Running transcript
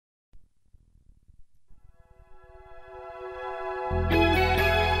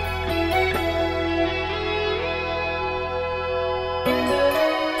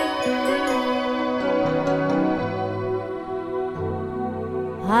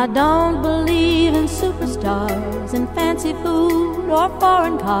I don't believe in superstars and fancy food or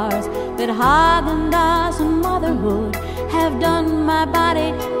foreign cars, but Haagen-Dazs and motherhood have done my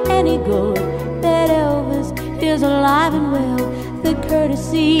body any good. That Elvis is alive and well, that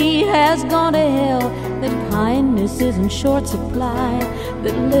courtesy has gone to hell, that kindness is in short supply,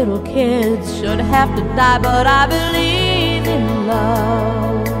 that little kids should have to die. But I believe in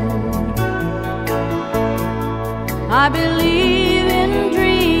love, I believe in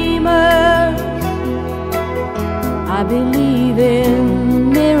dreamers, I believe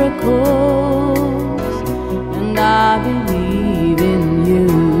in miracles, and I believe in you.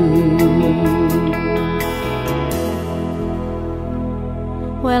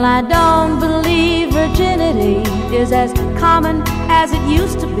 Well, I don't believe virginity is as common as it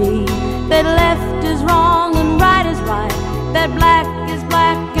used to be, that left is wrong and right is right, that black is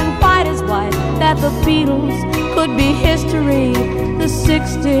black and white is white, that the Beatles could be history, the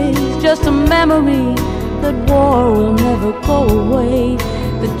 60s just a memory, that war will never go away,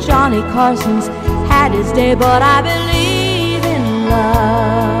 that Johnny Carson's had his day. But I believe in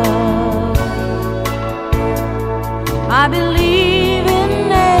love, I believe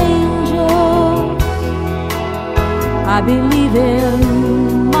in angels, I believe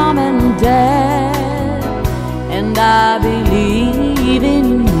in mom and dad, and I believe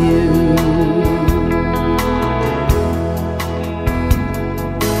in you.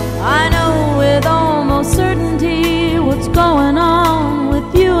 I know with almost certainty what's going on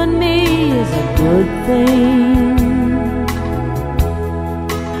with you and me is a good thing.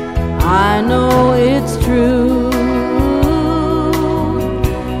 I know it's true.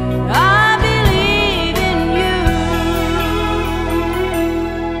 I believe in you.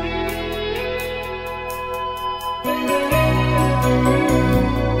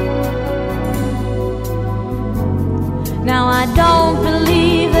 Now I don't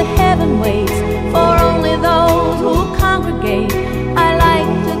believe that heaven waits for only those who congregate. I like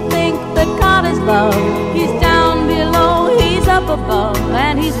to think that God is love. He's down below, He's up above,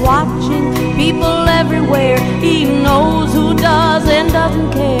 and He's watching people everywhere. He knows who does and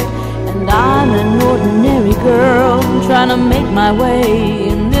doesn't care. And I'm an ordinary girl trying to make my way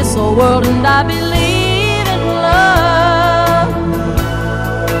in this old world, and I believe in love.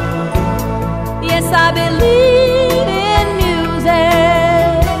 Yes, I believe in music,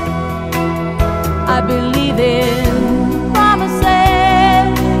 I believe in promises,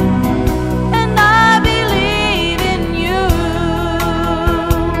 and I believe in you.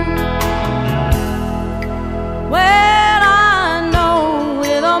 Well, I know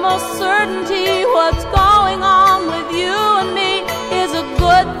with almost certainty what's going on